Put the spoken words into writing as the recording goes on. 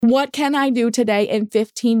What can I do today in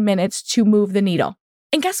 15 minutes to move the needle?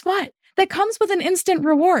 And guess what? That comes with an instant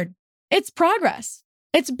reward. It's progress.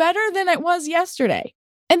 It's better than it was yesterday.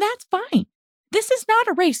 And that's fine. This is not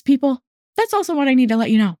a race, people. That's also what I need to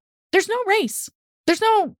let you know. There's no race. There's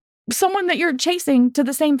no someone that you're chasing to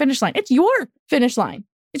the same finish line. It's your finish line.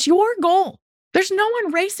 It's your goal. There's no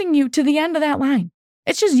one racing you to the end of that line.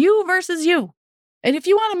 It's just you versus you. And if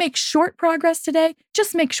you want to make short progress today,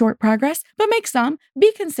 just make short progress, but make some.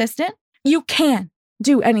 Be consistent. You can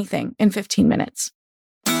do anything in 15 minutes.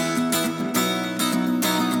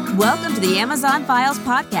 Welcome to the Amazon Files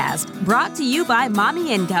podcast, brought to you by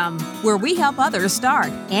Mommy Income, where we help others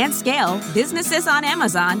start and scale businesses on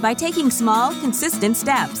Amazon by taking small, consistent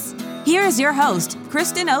steps. Here is your host,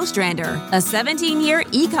 Kristen Ostrander, a 17-year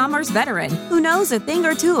e-commerce veteran who knows a thing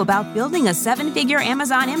or two about building a 7-figure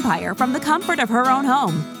Amazon empire from the comfort of her own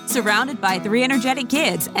home. Surrounded by 3 energetic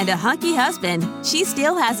kids and a hunky husband, she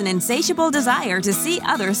still has an insatiable desire to see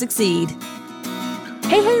others succeed.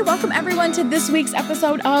 Hey, welcome everyone to this week's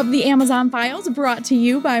episode of the Amazon Files, brought to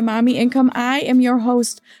you by Mommy Income. I am your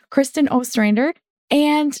host, Kristen Ostrander,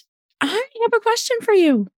 and I have a question for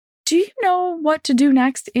you. Do you know what to do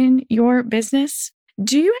next in your business?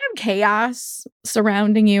 Do you have chaos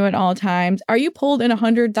surrounding you at all times? Are you pulled in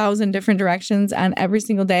 100,000 different directions on every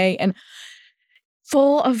single day and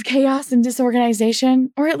full of chaos and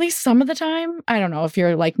disorganization, or at least some of the time? I don't know if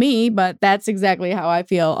you're like me, but that's exactly how I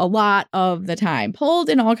feel a lot of the time. Pulled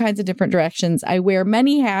in all kinds of different directions. I wear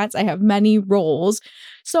many hats. I have many roles.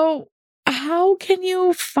 So how can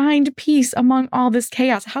you find peace among all this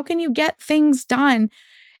chaos? How can you get things done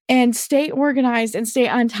and stay organized and stay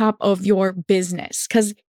on top of your business?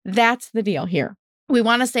 Because that's the deal here. We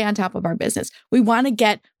want to stay on top of our business. We want to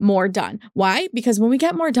get more done. Why? Because when we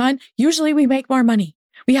get more done, usually we make more money.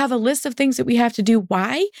 We have a list of things that we have to do.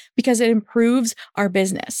 Why? Because it improves our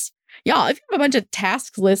business. Y'all, if you have a bunch of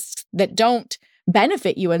task lists that don't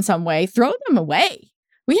benefit you in some way, throw them away.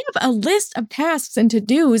 We have a list of tasks and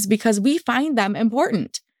to-dos because we find them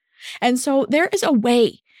important. And so there is a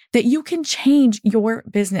way that you can change your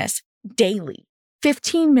business daily,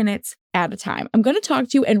 15 minutes at a time. I'm going to talk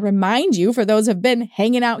to you and remind you, for those who have been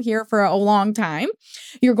hanging out here for a long time,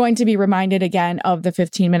 you're going to be reminded again of the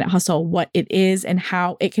 15-minute hustle, what it is and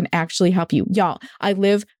how it can actually help you. Y'all, I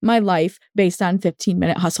live my life based on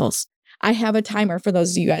 15-minute hustles. I have a timer for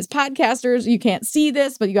those of you guys podcasters. You can't see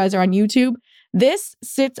this, but you guys are on YouTube. This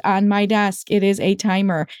sits on my desk. It is a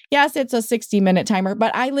timer. Yes, it's a 60-minute timer,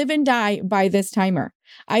 but I live and die by this timer.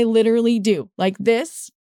 I literally do. Like,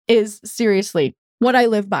 this is seriously what I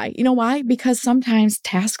live by. You know why? Because sometimes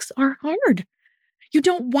tasks are hard. You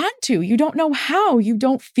don't want to. You don't know how. You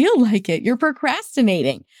don't feel like it. You're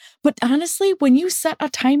procrastinating. But honestly, when you set a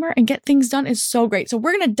timer and get things done, it's so great. So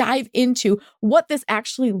we're going to dive into what this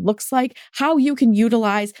actually looks like, how you can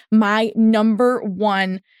utilize my number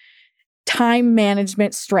one time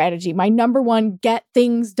management strategy, my number one get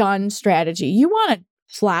things done strategy. You want to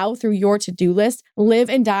plow through your to-do list, live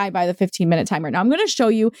and die by the 15-minute timer. Now, I'm going to show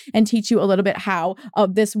you and teach you a little bit how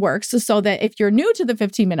this works so that if you're new to the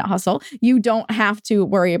 15-minute hustle, you don't have to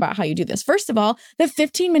worry about how you do this. First of all, the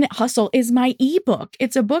 15-minute hustle is my ebook.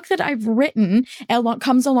 It's a book that I've written and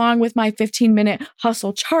comes along with my 15-minute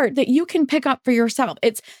hustle chart that you can pick up for yourself.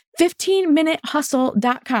 It's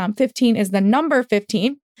 15minutehustle.com. 15 is the number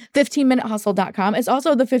 15. 15minutehustle.com. It's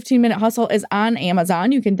also the 15-minute hustle is on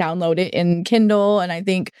Amazon. You can download it in Kindle and I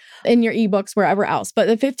think in your ebooks, wherever else. But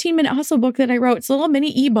the 15-minute hustle book that I wrote, it's a little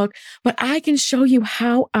mini ebook, but I can show you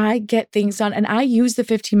how I get things done. And I use the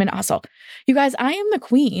 15-minute hustle. You guys, I am the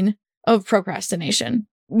queen of procrastination.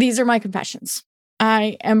 These are my confessions.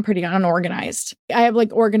 I am pretty unorganized. I have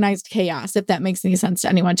like organized chaos, if that makes any sense to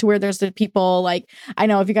anyone, to where there's the people like, I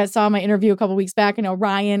know if you guys saw my interview a couple weeks back, I know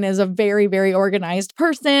Ryan is a very, very organized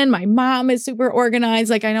person. My mom is super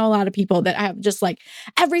organized. Like I know a lot of people that have just like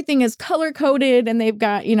everything is color coded and they've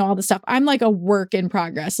got, all the stuff. I'm like a work in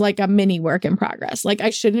progress, like a mini work in progress. Like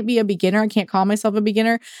I shouldn't be a beginner. I can't call myself a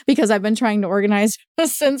beginner because I've been trying to organize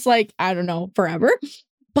since like, I don't know, forever.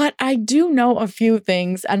 But I do know a few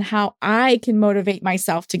things on how I can motivate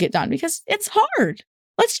myself to get done because it's hard.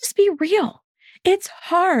 Let's just be real. It's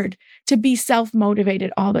hard to be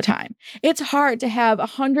self-motivated all the time. It's hard to have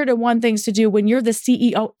 101 things to do when you're the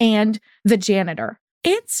CEO and the janitor.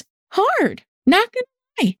 It's hard. Not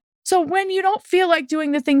gonna lie. So when you don't feel like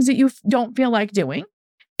doing the things that you don't feel like doing,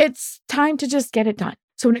 it's time to just get it done.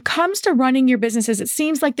 So when it comes to running your businesses, it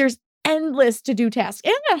seems like there's endless to-do tasks,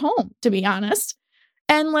 and at home, to be honest.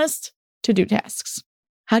 Endless to-do tasks.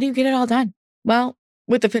 How do you get it all done? Well,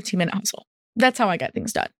 with the 15-minute hustle. That's how I got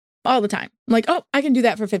things done. all the time. I'm like, oh, I can do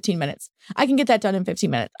that for 15 minutes. I can get that done in 15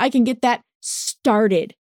 minutes. I can get that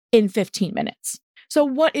started in 15 minutes. So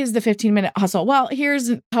what is the 15-minute hustle? Well,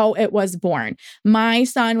 here's how it was born. My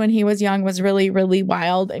son, when he was young, was really, really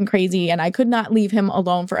wild and crazy, and I could not leave him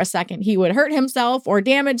alone for a second. He would hurt himself or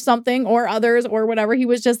damage something or others or whatever. He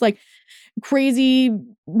was just like crazy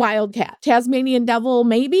wildcat, Tasmanian devil,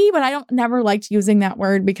 maybe, but I never liked using that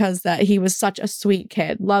word because he was such a sweet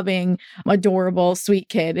kid, loving, adorable, sweet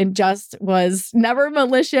kid, and just was never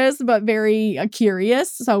malicious, but very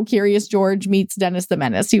curious. So Curious George meets Dennis the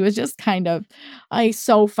Menace. He was just kind of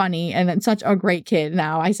so funny and such a great kid.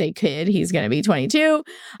 Now I say kid, he's going to be 22.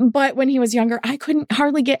 But when he was younger, I couldn't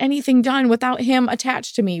hardly get anything done without him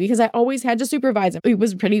attached to me because I always had to supervise him. He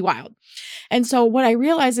was pretty wild. And so what I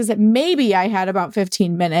realized is that maybe I had about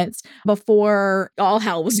 15 minutes before all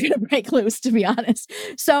hell was going to break loose, to be honest.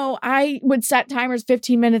 So I would set timers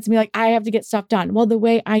 15 minutes and be like, I have to get stuff done. Well, the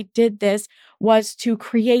way I did this was to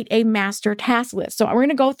create a master task list. So we're going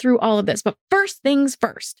to go through all of this. But first things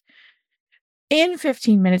first, in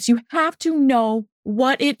 15 minutes, you have to know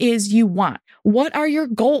what it is you want. What are your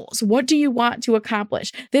goals? What do you want to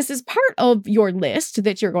accomplish? This is part of your list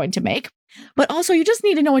that you're going to make. But also, you just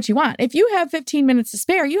need to know what you want. If you have 15 minutes to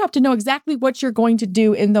spare, you have to know exactly what you're going to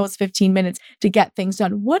do in those 15 minutes to get things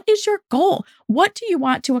done. What is your goal? What do you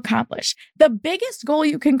want to accomplish? The biggest goal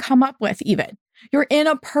you can come up with, even. You're in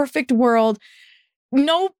a perfect world.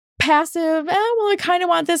 No passive, well, I kind of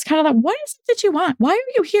want this, kind of that. What is it that you want? Why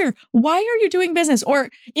are you here? Why are you doing business? Or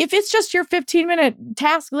if it's just your 15-minute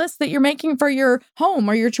task list that you're making for your home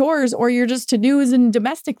or your chores or your just to-dos and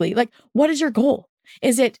domestically, like, what is your goal?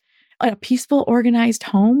 Is it a peaceful, organized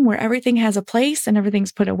home where everything has a place and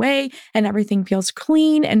everything's put away and everything feels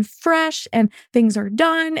clean and fresh and things are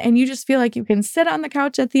done and you just feel like you can sit on the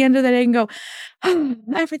couch at the end of the day and go, oh,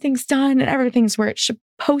 everything's done and everything's where it's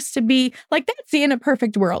supposed to be? Like, that's the in a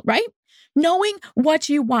perfect world, right? Knowing what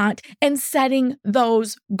you want and setting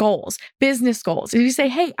those goals, business goals. If you say,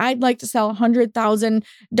 hey, I'd like to sell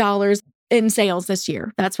 $100,000 in sales this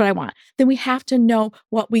year. That's what I want. Then we have to know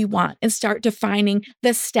what we want and start defining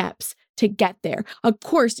the steps to get there. Of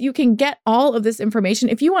course, you can get all of this information.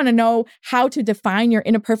 If you want to know how to define your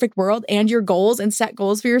in a perfect world and your goals and set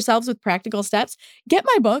goals for yourselves with practical steps, get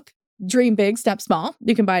my book, Dream Big, Step Small.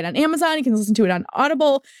 You can buy it on Amazon. You can listen to it on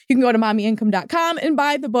Audible. You can go to mommyincome.com and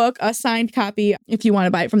buy the book, a signed copy if you want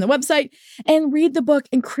to buy it from the website, and read the book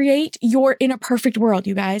and create your in a perfect world,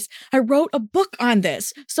 you guys. I wrote a book on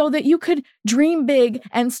this so that you could dream big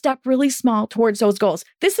and step really small towards those goals.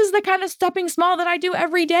 This is the kind of stepping small that I do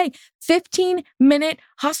every day. 15-minute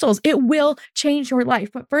hustles. It will change your life.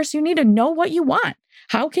 But first, you need to know what you want.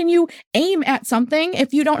 How can you aim at something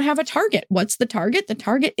if you don't have a target? What's the target? The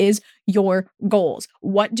target is your goals.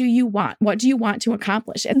 What do you want? What do you want to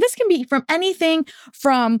accomplish? And this can be from anything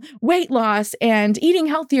from weight loss and eating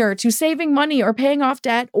healthier to saving money or paying off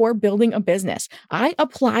debt or building a business. I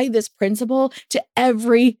apply this principle to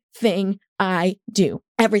everything I do.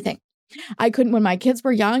 Everything. I couldn't, when my kids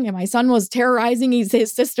were young and my son was terrorizing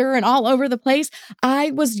his sister and all over the place,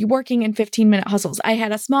 I was working in 15-minute hustles. I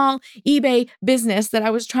had a small eBay business that I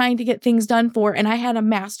was trying to get things done for, and I had a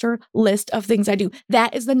master list of things I do.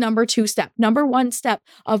 That is the number 2 step. Number 1 step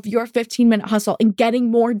of your 15-minute hustle and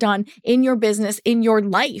getting more done in your business, in your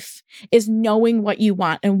life, is knowing what you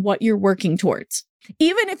want and what you're working towards.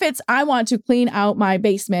 Even if it's, I want to clean out my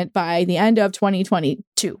basement by the end of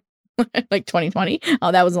 2022. Like 2020.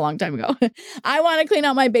 Oh, that was a long time ago. I want to clean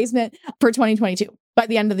out my basement for 2022 by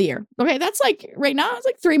the end of the year. Okay, that's like right now, it's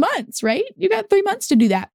like 3 months, right? You got 3 months to do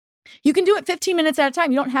that. You can do it 15 minutes at a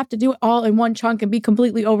time. You don't have to do it all in one chunk and be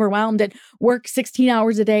completely overwhelmed and work 16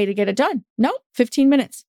 hours a day to get it done. No, 15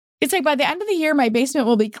 minutes. It's like by the end of the year, my basement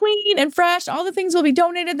will be clean and fresh. All the things will be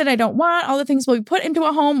donated that I don't want. All the things will be put into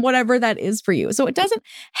a home, whatever that is for you. So it doesn't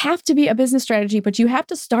have to be a business strategy, but you have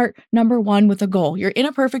to start number 1 with a goal. You're in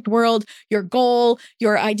a perfect world, your goal,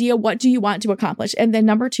 your idea. What do you want to accomplish? And then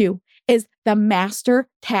number 2 is the master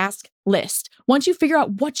task list. Once you figure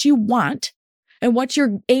out what you want and what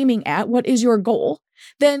you're aiming at, what is your goal,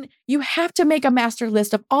 then you have to make a master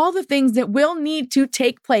list of all the things that will need to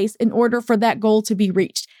take place in order for that goal to be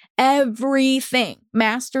reached. Everything.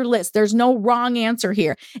 Master list. There's no wrong answer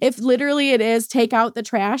here. If literally it is take out the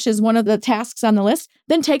trash is one of the tasks on the list,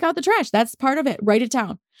 then take out the trash. That's part of it. Write it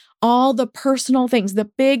down. All the personal things, the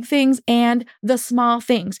big things and the small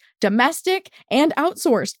things, domestic and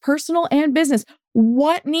outsourced, personal and business.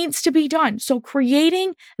 What needs to be done? So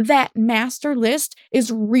creating that master list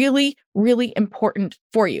is really, really important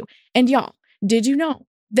for you. And y'all, did you know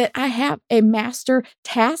that I have a master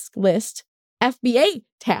task list, FBA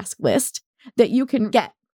task list that you can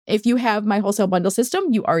get If you have my wholesale bundle system,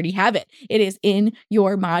 you already have it. It is in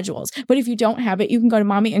your modules. But if you don't have it, you can go to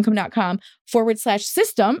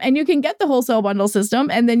mommyincome.com/system and you can get the wholesale bundle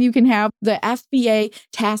system. And then you can have the FBA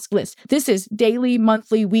task list. This is daily,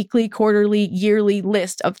 monthly, weekly, quarterly, yearly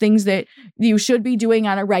list of things that you should be doing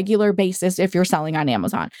on a regular basis if you're selling on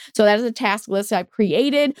Amazon. So that is a task list I've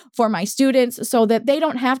created for my students so that they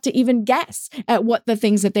don't have to even guess at what the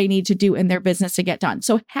things that they need to do in their business to get done.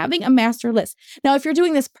 So having a master list. Now, if you're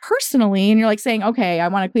doing this personally and you're like saying, okay, I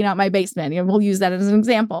want to clean out my basement, we'll use that as an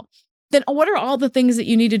example. Then what are all the things that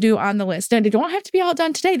you need to do on the list? And they don't have to be all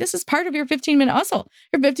done today. This is part of your 15-minute hustle.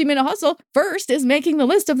 Your 15-minute hustle first is making the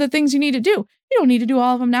list of the things you need to do. You don't need to do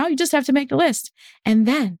all of them now. You just have to make the list. And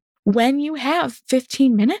then when you have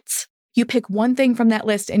 15 minutes, you pick one thing from that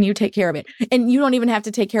list and you take care of it. And you don't even have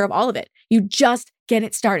to take care of all of it. You just get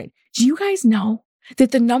it started. Do you guys know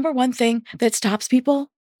that the number one thing that stops people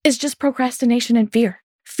is just procrastination and fear?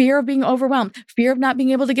 Fear of being overwhelmed, fear of not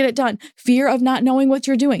being able to get it done, fear of not knowing what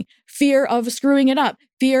you're doing, fear of screwing it up,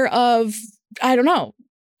 fear of, I don't know,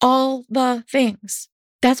 all the things.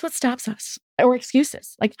 That's what stops us. Or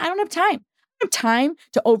excuses. Like, I don't have time. I don't have time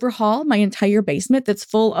to overhaul my entire basement that's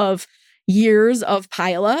full of years of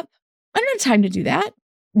pile up. I don't have time to do that.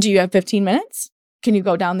 Do you have 15 minutes? Can you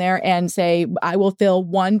go down there and say, I will fill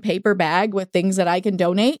one paper bag with things that I can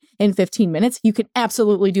donate in 15 minutes? You can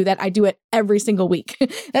absolutely do that. I do it every single week.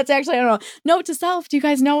 That's actually, I don't know, note to self. Do you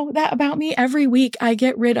guys know that about me? Every week I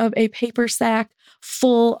get rid of a paper sack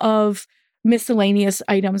full of miscellaneous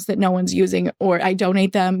items that no one's using, or I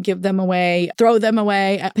donate them, give them away, throw them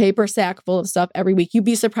away, a paper sack full of stuff every week. You'd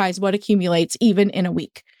be surprised what accumulates even in a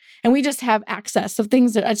week. And we just have access of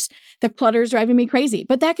things that the clutter is driving me crazy.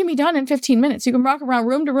 But that can be done in 15 minutes. You can walk around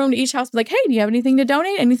room to room to each house, be like, hey, do you have anything to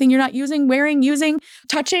donate? Anything you're not using, wearing, using,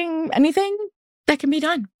 touching, anything? That can be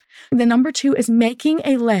done. The number 2 is making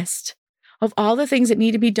a list of all the things that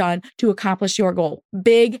need to be done to accomplish your goal,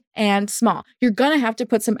 big and small. You're going to have to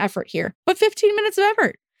put some effort here, but 15 minutes of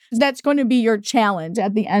effort. That's going to be your challenge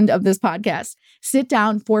at the end of this podcast. Sit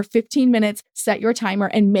down for 15 minutes, set your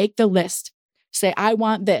timer, and make the list. Say, I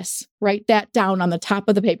want this. Write that down on the top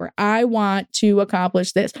of the paper. I want to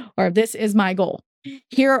accomplish this, or this is my goal.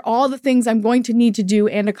 Here are all the things I'm going to need to do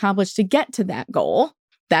and accomplish to get to that goal.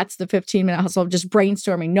 That's the 15-minute hustle of just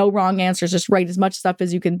brainstorming. No wrong answers. Just write as much stuff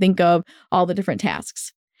as you can think of, all the different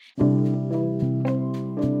tasks.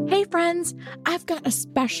 Hey friends, I've got a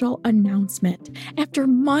special announcement. After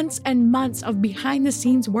months and months of behind the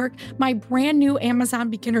scenes work, my brand new Amazon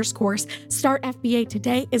beginners course, Start FBA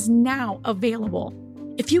Today, is now available.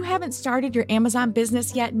 If you haven't started your Amazon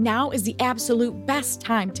business yet, now is the absolute best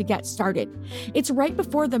time to get started. It's right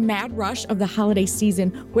before the mad rush of the holiday season,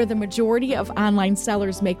 where the majority of online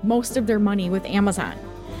sellers make most of their money with Amazon.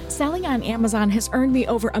 Selling on Amazon has earned me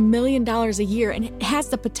over $1 million a year, and it has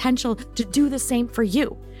the potential to do the same for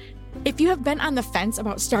you. If you have been on the fence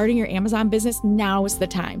about starting your Amazon business, now is the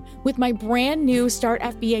time. With my brand new Start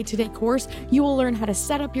FBA Today course, you will learn how to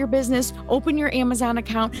set up your business, open your Amazon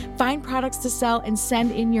account, find products to sell, and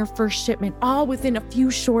send in your first shipment, all within a few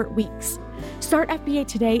short weeks. Start FBA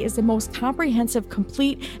Today is the most comprehensive,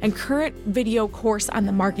 complete, and current video course on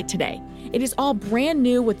the market today. It is all brand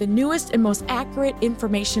new with the newest and most accurate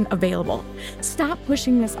information available. Stop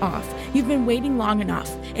pushing this off. You've been waiting long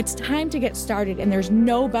enough. It's time to get started, and there's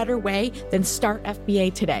no better way than Start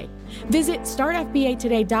FBA Today. Visit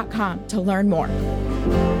startfbatoday.com to learn more.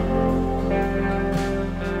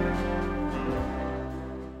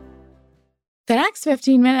 The next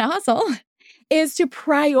 15-minute hustle is to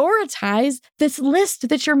prioritize this list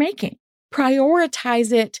that you're making.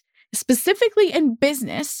 Prioritize it specifically in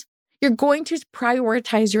business. You're going to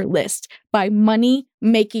prioritize your list by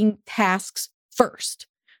money-making tasks first.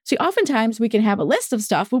 See, oftentimes we can have a list of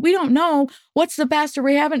stuff, but we don't know what's the best, or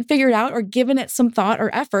we haven't figured out or given it some thought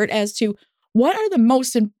or effort as to what are the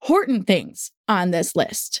most important things on this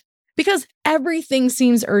list. Because everything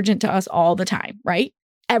seems urgent to us all the time, right?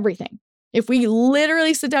 Everything. If we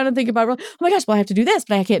literally sit down and think about, oh my gosh, well, I have to do this,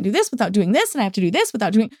 but I can't do this without doing this, and I have to do this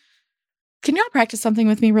without doing. Can y'all practice something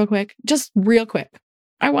with me real quick? Just real quick.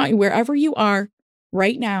 I want you, wherever you are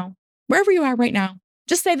right now,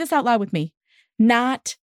 just say this out loud with me.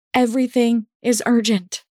 Not everything is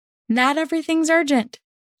urgent. Not everything's urgent.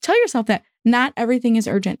 Tell yourself that. Not everything is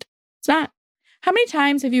urgent. It's not. How many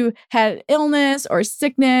times have you had illness or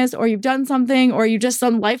sickness, or you've done something, or you just,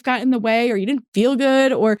 some life got in the way, or you didn't feel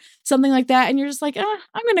good or something like that, and you're just like,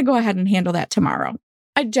 I'm going to go ahead and handle that tomorrow.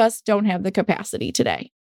 I just don't have the capacity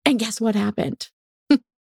today. And guess what happened?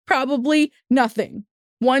 Probably nothing.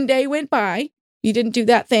 One day went by, you didn't do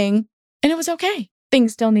that thing, and it was okay.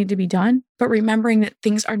 Things still need to be done, but remembering that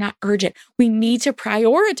things are not urgent. We need to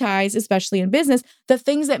prioritize, especially in business, the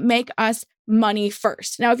things that make us money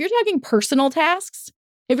first. Now, if you're talking personal tasks,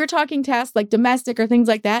 if you're talking tasks like domestic or things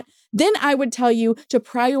like that, then I would tell you to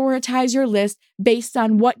prioritize your list based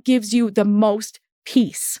on what gives you the most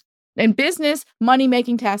peace. In business,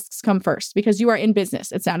 money-making tasks come first because you are in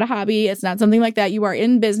business. It's not a hobby. It's not something like that. You are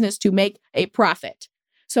in business to make a profit.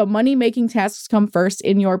 So money-making tasks come first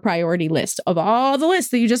in your priority list of all the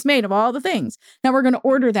lists that you just made of all the things. Now we're going to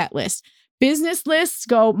order that list. Business lists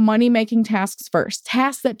go money-making tasks first,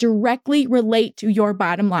 tasks that directly relate to your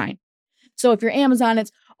bottom line. So if you're Amazon,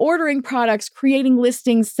 it's ordering products, creating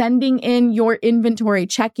listings, sending in your inventory,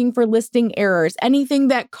 checking for listing errors, anything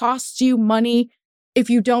that costs you money if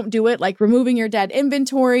you don't do it, like removing your dead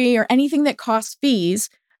inventory or anything that costs fees.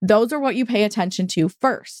 Those are what you pay attention to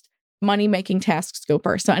first. Money-making tasks go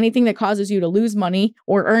first. So anything that causes you to lose money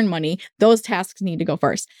or earn money, those tasks need to go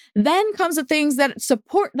first. Then comes the things that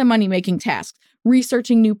support the money-making tasks.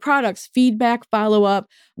 Researching new products, feedback, follow-up,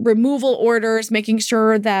 removal orders, making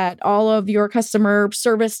sure that all of your customer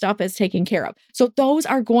service stuff is taken care of. So those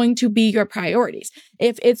are going to be your priorities.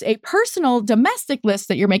 If it's a personal domestic list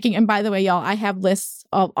that you're making, and by the way, y'all, I have lists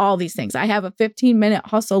of all these things. I have a 15-minute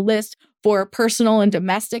hustle list for personal and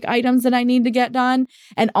domestic items that I need to get done,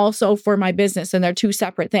 and also for my business, and they're two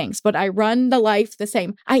separate things. But I run the life the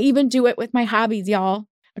same. I even do it with my hobbies, y'all.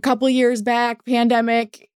 A couple years back,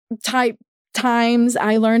 pandemic type times,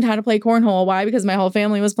 I learned how to play cornhole. Why? Because my whole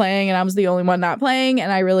family was playing and I was the only one not playing.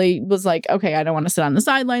 And I really was like, okay, I don't want to sit on the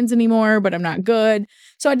sidelines anymore, but I'm not good.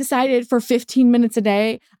 So I decided for 15 minutes a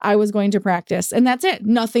day, I was going to practice. And that's it.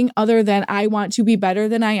 Nothing other than I want to be better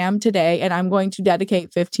than I am today. And I'm going to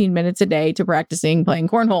dedicate 15 minutes a day to practicing playing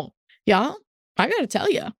cornhole. Y'all, I got to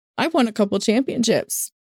tell you, I've won a couple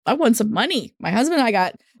championships. I won some money. My husband and I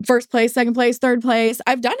got first place, second place, third place.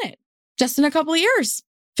 I've done it just in a couple of years.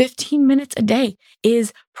 15 minutes a day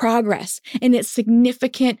is progress, and it's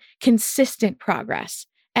significant, consistent progress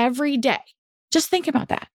every day. Just think about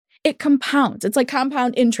that. It compounds. It's like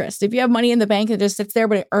compound interest. If you have money in the bank and it just sits there,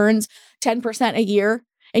 but it earns 10% a year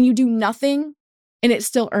and you do nothing and it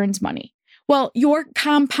still earns money. Well, your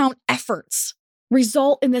compound efforts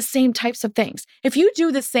result in the same types of things. If you do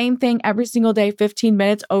the same thing every single day, 15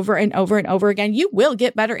 minutes over and over and over again, you will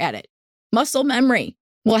get better at it. Muscle memory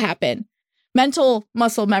will happen. Mental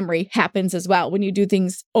muscle memory happens as well. When you do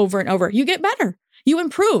things over and over, you get better, you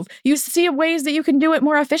improve, you see ways that you can do it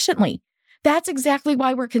more efficiently. That's exactly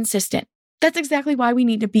why we're consistent. That's exactly why we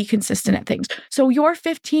need to be consistent at things. So your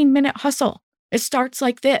 15-minute hustle, it starts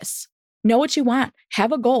like this. Know what you want,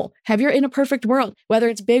 have a goal, have your in a perfect world, whether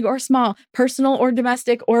it's big or small, personal or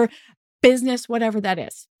domestic or business, whatever that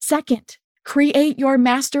is. Second, create your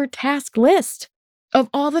master task list of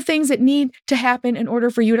all the things that need to happen in order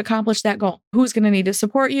for you to accomplish that goal. Who's going to need to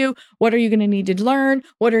support you? What are you going to need to learn?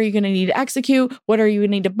 What are you going to need to execute? What are you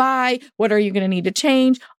going to need to buy? What are you going to need to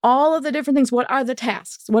change? All of the different things. What are the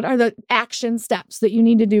tasks? What are the action steps that you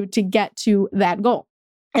need to do to get to that goal?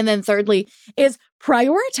 And then thirdly is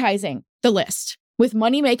prioritizing the list with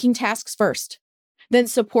money-making tasks first, then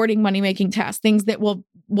supporting money-making tasks, things that will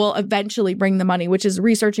eventually bring the money, which is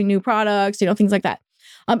researching new products, things like that.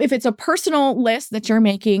 If it's a personal list that you're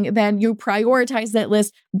making, then you prioritize that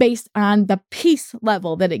list based on the peace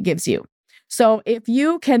level that it gives you. So if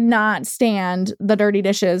you cannot stand the dirty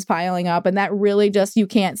dishes piling up and that really just, you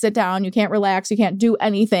can't sit down, you can't relax, you can't do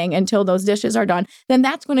anything until those dishes are done, then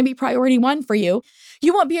that's going to be priority one for you.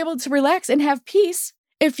 You won't be able to relax and have peace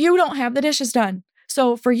if you don't have the dishes done.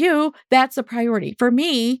 So for you, that's a priority. For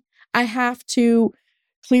me, I have to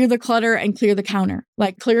clear the clutter and clear the counter.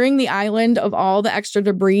 Like clearing the island of all the extra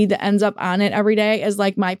debris that ends up on it every day is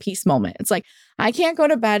like my peace moment. It's like, I can't go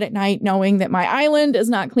to bed at night knowing that my island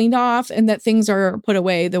is not cleaned off and that things are put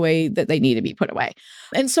away the way that they need to be put away.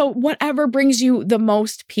 And so whatever brings you the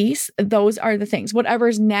most peace, those are the things.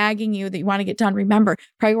 Whatever's nagging you that you want to get done, remember,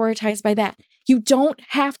 prioritize by that. You don't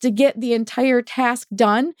have to get the entire task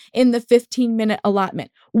done in the 15-minute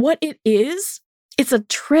allotment. What it is, it's a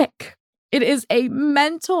trick. It is a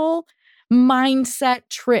mental mindset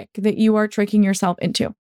trick that you are tricking yourself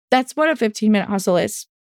into. That's what a 15-minute hustle is.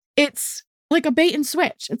 It's like a bait and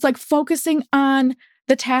switch. It's like focusing on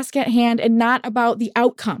the task at hand and not about the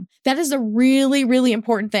outcome. That is a really, really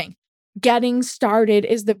important thing. Getting started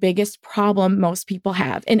is the biggest problem most people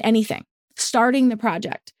have in anything. Starting the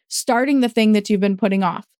project, starting the thing that you've been putting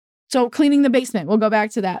off. So cleaning the basement, we'll go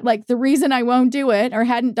back to that. Like the reason I won't do it or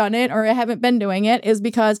hadn't done it or I haven't been doing it is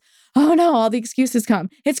because, oh no, all the excuses come.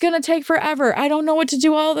 It's going to take forever. I don't know what to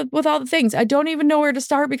do with all the things. I don't even know where to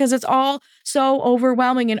start because it's all so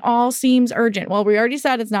overwhelming and all seems urgent. Well, we already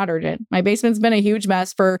said it's not urgent. My basement's been a huge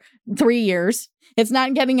mess for 3 years. It's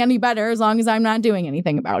not getting any better as long as I'm not doing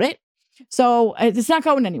anything about it. So it's not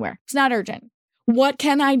going anywhere. It's not urgent. What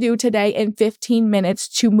can I do today in 15 minutes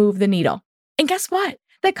to move the needle? And guess what?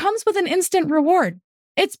 That comes with an instant reward.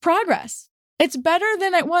 It's progress. It's better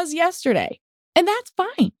than it was yesterday. And that's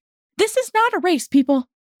fine. This is not a race, people.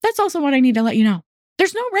 That's also what I need to let you know.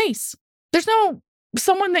 There's no race. There's no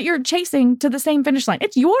someone that you're chasing to the same finish line.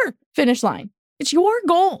 It's your finish line. It's your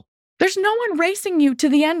goal. There's no one racing you to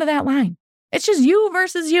the end of that line. It's just you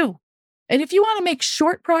versus you. And if you want to make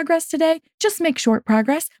short progress today, just make short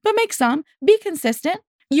progress, but make some. Be consistent.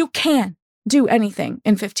 You can do anything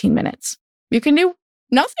in 15 minutes. You can do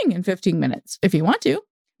nothing in 15 minutes if you want to,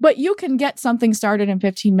 but you can get something started in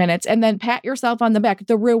 15 minutes and then pat yourself on the back.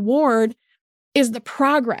 The reward is the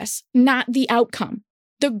progress, not the outcome.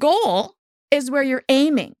 The goal is where you're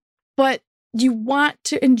aiming, but you want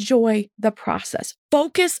to enjoy the process.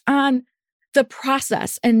 Focus on the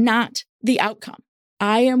process and not the outcome.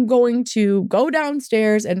 I am going to go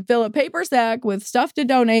downstairs and fill a paper sack with stuff to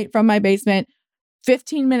donate from my basement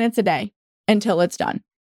 15 minutes a day until it's done,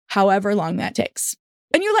 however long that takes.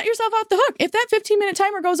 And you let yourself off the hook. If that 15-minute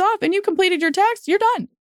timer goes off and you completed your task, you're done.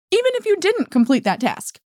 Even if you didn't complete that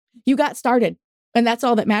task, you got started. And that's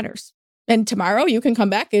all that matters. And tomorrow you can come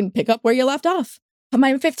back and pick up where you left off. But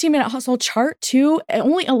my 15-minute hustle chart too, it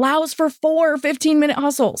only allows for 4 15-minute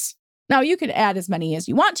hustles. Now you could add as many as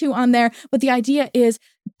you want to on there, but the idea is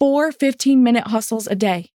 4 15-minute hustles a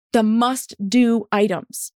day, the must-do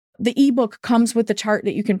items. The ebook comes with the chart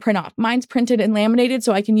that you can print off. Mine's printed and laminated,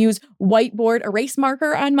 so I can use whiteboard erase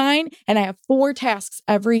marker on mine. And I have 4 tasks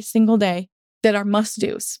every single day that are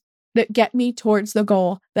must-dos that get me towards the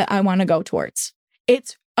goal that I want to go towards.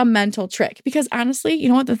 It's a mental trick because honestly, you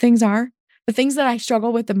know what the things are? The things that I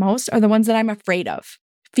struggle with the most are the ones that I'm afraid of.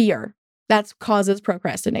 Fear. That causes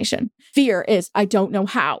procrastination. Fear is I don't know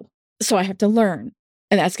how, so I have to learn.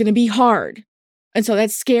 And that's going to be hard. And so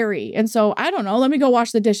that's scary. And so I don't know, let me go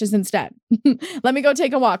wash the dishes instead. Let me go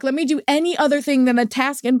take a walk. Let me do any other thing than the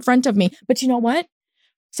task in front of me. But you know what?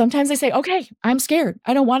 Sometimes I say, okay, I'm scared.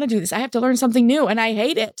 I don't want to do this. I have to learn something new and I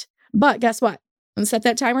hate it. But guess what? I'm going to set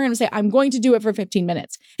that timer and say, I'm going to do it for 15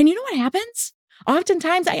 minutes. And you know what happens?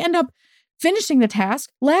 Oftentimes I end up finishing the task,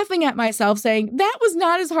 laughing at myself, saying, that was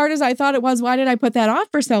not as hard as I thought it was. Why did I put that off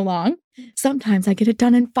for so long? Sometimes I get it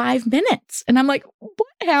done in 5 minutes. And I'm like, what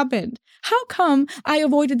happened? How come I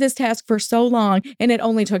avoided this task for so long and it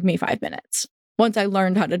only took me 5 minutes once I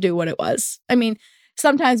learned how to do what it was? I mean,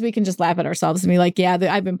 sometimes we can just laugh at ourselves and be like, yeah,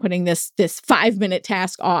 I've been putting this 5-minute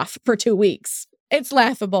task off for 2 weeks. It's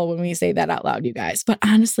laughable when we say that out loud, you guys. But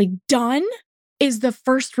honestly, done is the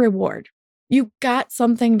first reward. You got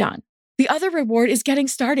something done. The other reward is getting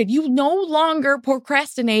started. You no longer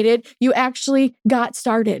procrastinated. You actually got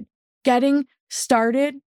started. Getting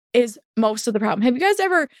started is most of the problem. Have you guys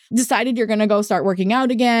ever decided you're going to go start working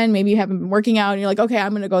out again? Maybe you haven't been working out and you're like, okay,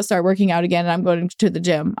 I'm going to go start working out again. And I'm going to the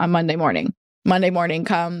gym on Monday morning. Monday morning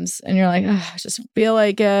comes and you're like, I just don't feel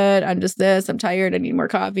like it. I'm just this. I'm tired. I need more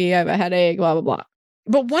coffee. I have a headache, blah, blah, blah.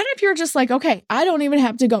 But what if you're just like, okay, I don't even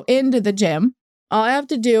have to go into the gym. All I have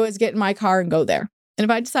to do is get in my car and go there. And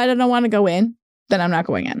if I decide I don't want to go in, then I'm not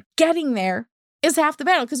going in. Getting there is half the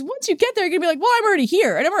battle. Because once you get there, you're going to be like, well, I'm already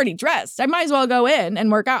here and I'm already dressed. I might as well go in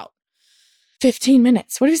and work out. 15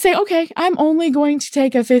 minutes. What if you say, okay, I'm only going to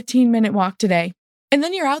take a 15-minute walk today. And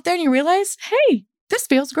then you're out there and you realize, hey, this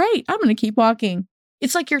feels great. I'm going to keep walking.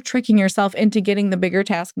 It's like you're tricking yourself into getting the bigger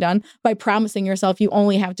task done by promising yourself you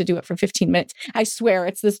only have to do it for 15 minutes. I swear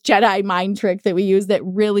it's this Jedi mind trick that we use that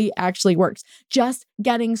really actually works. Just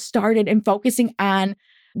getting started and focusing on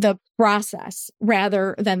the process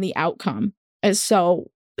rather than the outcome is so,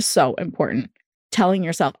 so important. Telling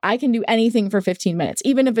yourself, I can do anything for 15 minutes,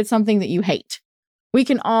 even if it's something that you hate. We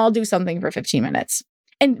can all do something for 15 minutes.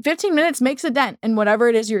 And 15 minutes makes a dent in whatever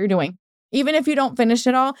it is you're doing. Even if you don't finish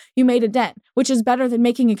it all, you made a dent, which is better than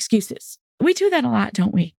making excuses. We do that a lot,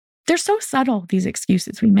 don't we? They're so subtle, these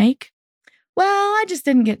excuses we make. Well, I just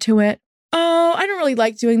didn't get to it. Oh, I don't really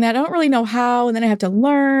like doing that. I don't really know how. And then I have to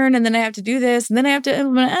learn. And then I have to do this. And then I have to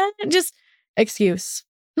implement. Just excuse.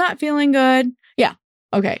 Not feeling good. Yeah.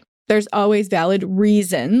 Okay. There's always valid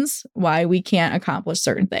reasons why we can't accomplish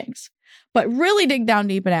certain things. But really dig down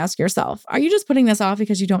deep and ask yourself, are you just putting this off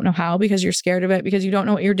because you don't know how, because you're scared of it, because you don't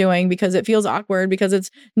know what you're doing, because it feels awkward, because it's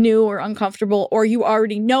new or uncomfortable, or you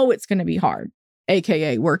already know it's going to be hard?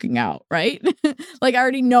 AKA working out, right? Like I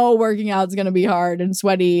already know working out is going to be hard and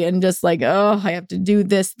sweaty and just like, oh, I have to do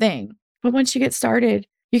this thing. But once you get started,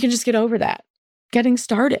 you can just get over that. Getting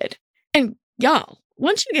started. And y'all,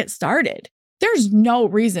 once you get started, there's no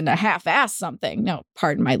reason to half-ass something. No,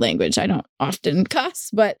 pardon my language. I don't often cuss,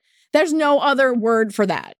 but there's no other word for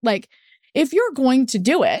that. Like if you're going to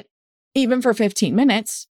do it, even for 15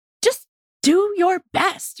 minutes, just do your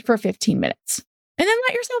best for 15 minutes. And then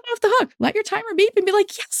let yourself off the hook. Let your timer beep and be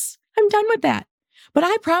like, yes, I'm done with that. But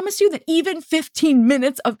I promise you that even 15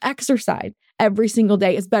 minutes of exercise every single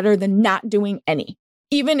day is better than not doing any.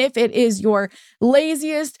 Even if it is your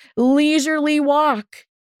laziest, leisurely walk,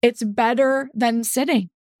 it's better than sitting,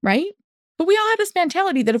 right? But we all have this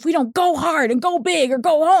mentality that if we don't go hard and go big or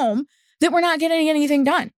go home, that we're not getting anything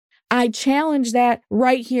done. I challenge that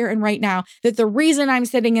right here and right now, that the reason I'm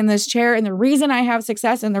sitting in this chair and the reason I have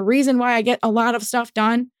success and the reason why I get a lot of stuff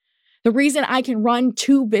done, the reason I can run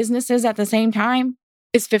 2 businesses at the same time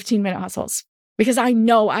is 15-minute hustles. Because I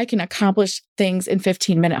know I can accomplish things in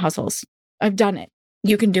 15-minute hustles. I've done it.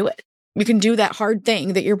 You can do it. You can do that hard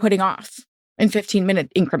thing that you're putting off in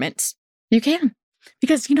 15-minute increments. You can.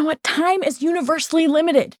 Because you know what? Time is universally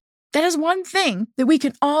limited. That is one thing that we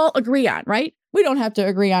can all agree on, right? We don't have to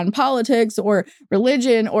agree on politics or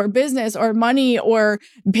religion or business or money or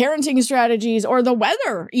parenting strategies or the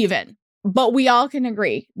weather even. But we all can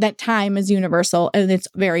agree that time is universal and it's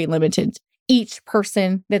very limited. Each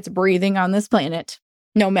person that's breathing on this planet,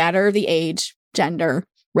 no matter the age, gender,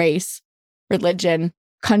 race, religion,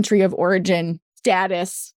 country of origin,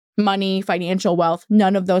 status, money, financial wealth,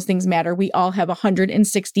 none of those things matter. We all have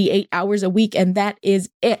 168 hours a week, and that is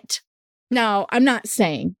it. Now, I'm not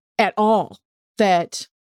saying at all that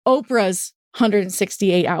Oprah's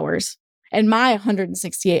 168 hours and my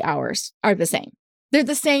 168 hours are the same. They're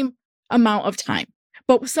the same amount of time.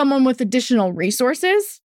 But someone with additional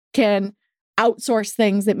resources can outsource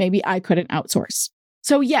things that maybe I couldn't outsource.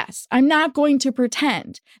 So yes, I'm not going to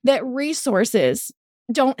pretend that resources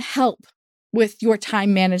don't help with your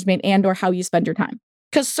time management and or how you spend your time.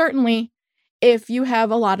 Because certainly, if you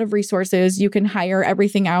have a lot of resources, you can hire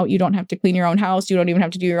everything out. You don't have to clean your own house. You don't even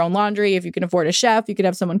have to do your own laundry. If you can afford a chef, you could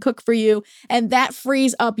have someone cook for you. And that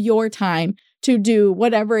frees up your time to do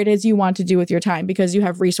whatever it is you want to do with your time because you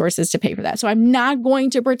have resources to pay for that. So I'm not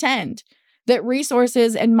going to pretend that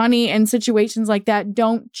resources and money and situations like that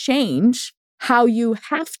don't change how you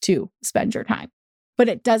have to spend your time. But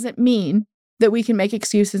it doesn't mean that we can make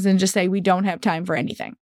excuses and just say we don't have time for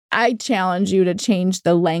anything. I challenge you to change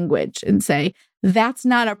the language and say, that's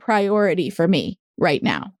not a priority for me right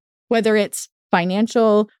now. Whether it's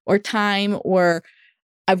financial or time or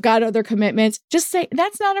I've got other commitments, just say,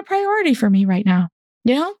 that's not a priority for me right now.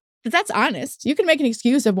 You know, because that's honest. You can make an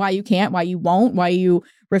excuse of why you can't, why you won't, why you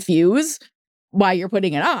refuse, why you're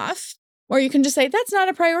putting it off. Or you can just say, that's not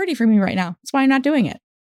a priority for me right now. That's why I'm not doing it.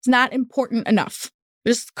 It's not important enough.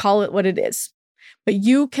 Just call it what it is. But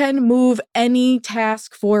you can move any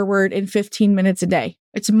task forward in 15 minutes a day.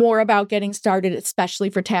 It's more about getting started, especially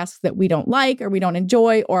for tasks that we don't like or we don't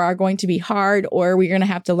enjoy or are going to be hard or we're going to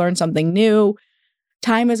have to learn something new.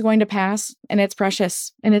 Time is going to pass and it's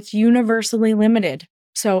precious and it's universally limited.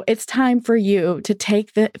 So it's time for you to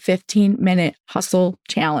take the 15-minute hustle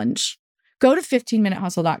challenge. Go to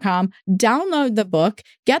 15minutehustle.com, download the book,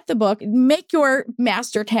 get the book, make your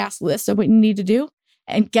master task list of what you need to do,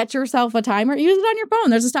 and get yourself a timer. Use it on your phone.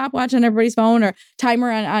 There's a stopwatch on everybody's phone or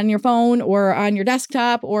timer on your phone or on your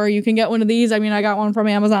desktop, or you can get one of these. I mean, I got one from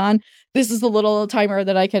Amazon. This is the little timer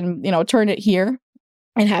that I can, turn it here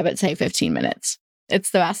and have it say 15 minutes. It's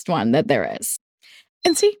the best one that there is.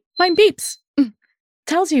 And see, mine beeps.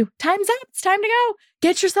 Tells you time's up. It's time to go.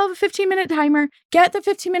 Get yourself a 15-minute timer. Get the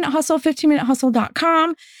 15-minute hustle,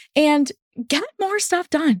 15minutehustle.com, and get more stuff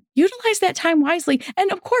done. Utilize that time wisely.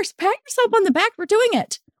 And of course, pat yourself on the back for doing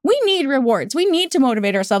it. We need rewards. We need to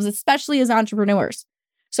motivate ourselves, especially as entrepreneurs.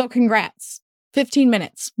 So congrats. 15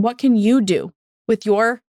 minutes. What can you do with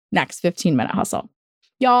your next 15-minute hustle?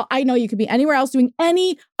 Y'all, I know you could be anywhere else doing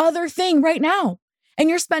any other thing right now. And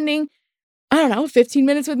you're spending 15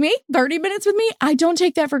 minutes with me, 30 minutes with me. I don't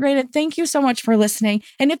take that for granted. Thank you so much for listening.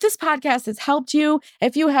 And if this podcast has helped you,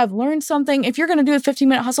 if you have learned something, if you're going to do a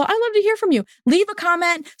 15-minute hustle, I'd love to hear from you. Leave a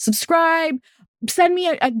comment, subscribe, send me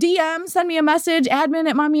a DM, send me a message,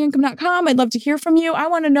 admin@mommyincome.com. I'd love to hear from you. I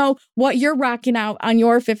want to know what you're rocking out on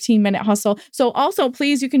your 15-minute hustle. So also,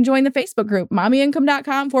 please, you can join the Facebook group,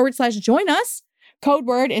 mommyincome.com/join us. Code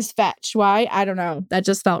word is fetch. Why? I don't know. That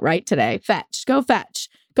just felt right today. Fetch. Go fetch.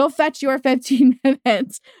 Go fetch your 15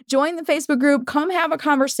 minutes. Join the Facebook group. Come have a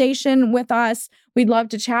conversation with us. We'd love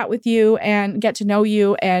to chat with you and get to know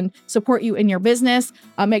you and support you in your business.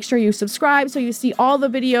 Make sure you subscribe so you see all the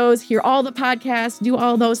videos, hear all the podcasts, do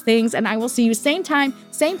all those things. And I will see you same time,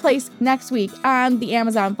 same place next week on the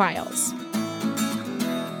Amazon Files.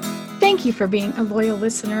 Thank you for being a loyal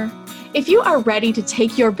listener. If you are ready to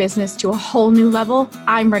take your business to a whole new level,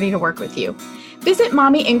 I'm ready to work with you. Visit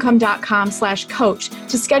mommyincome.com/coach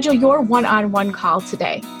to schedule your one-on-one call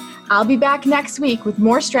today. I'll be back next week with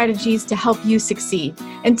more strategies to help you succeed.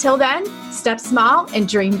 Until then, step small and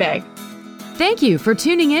dream big. Thank you for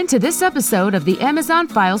tuning in to this episode of the Amazon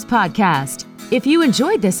Files podcast. If you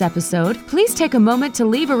enjoyed this episode, please take a moment to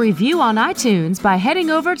leave a review on iTunes by heading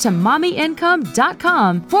over to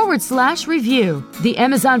mommyincome.com/review. The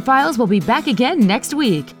Amazon Files will be back again next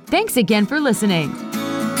week. Thanks again for listening.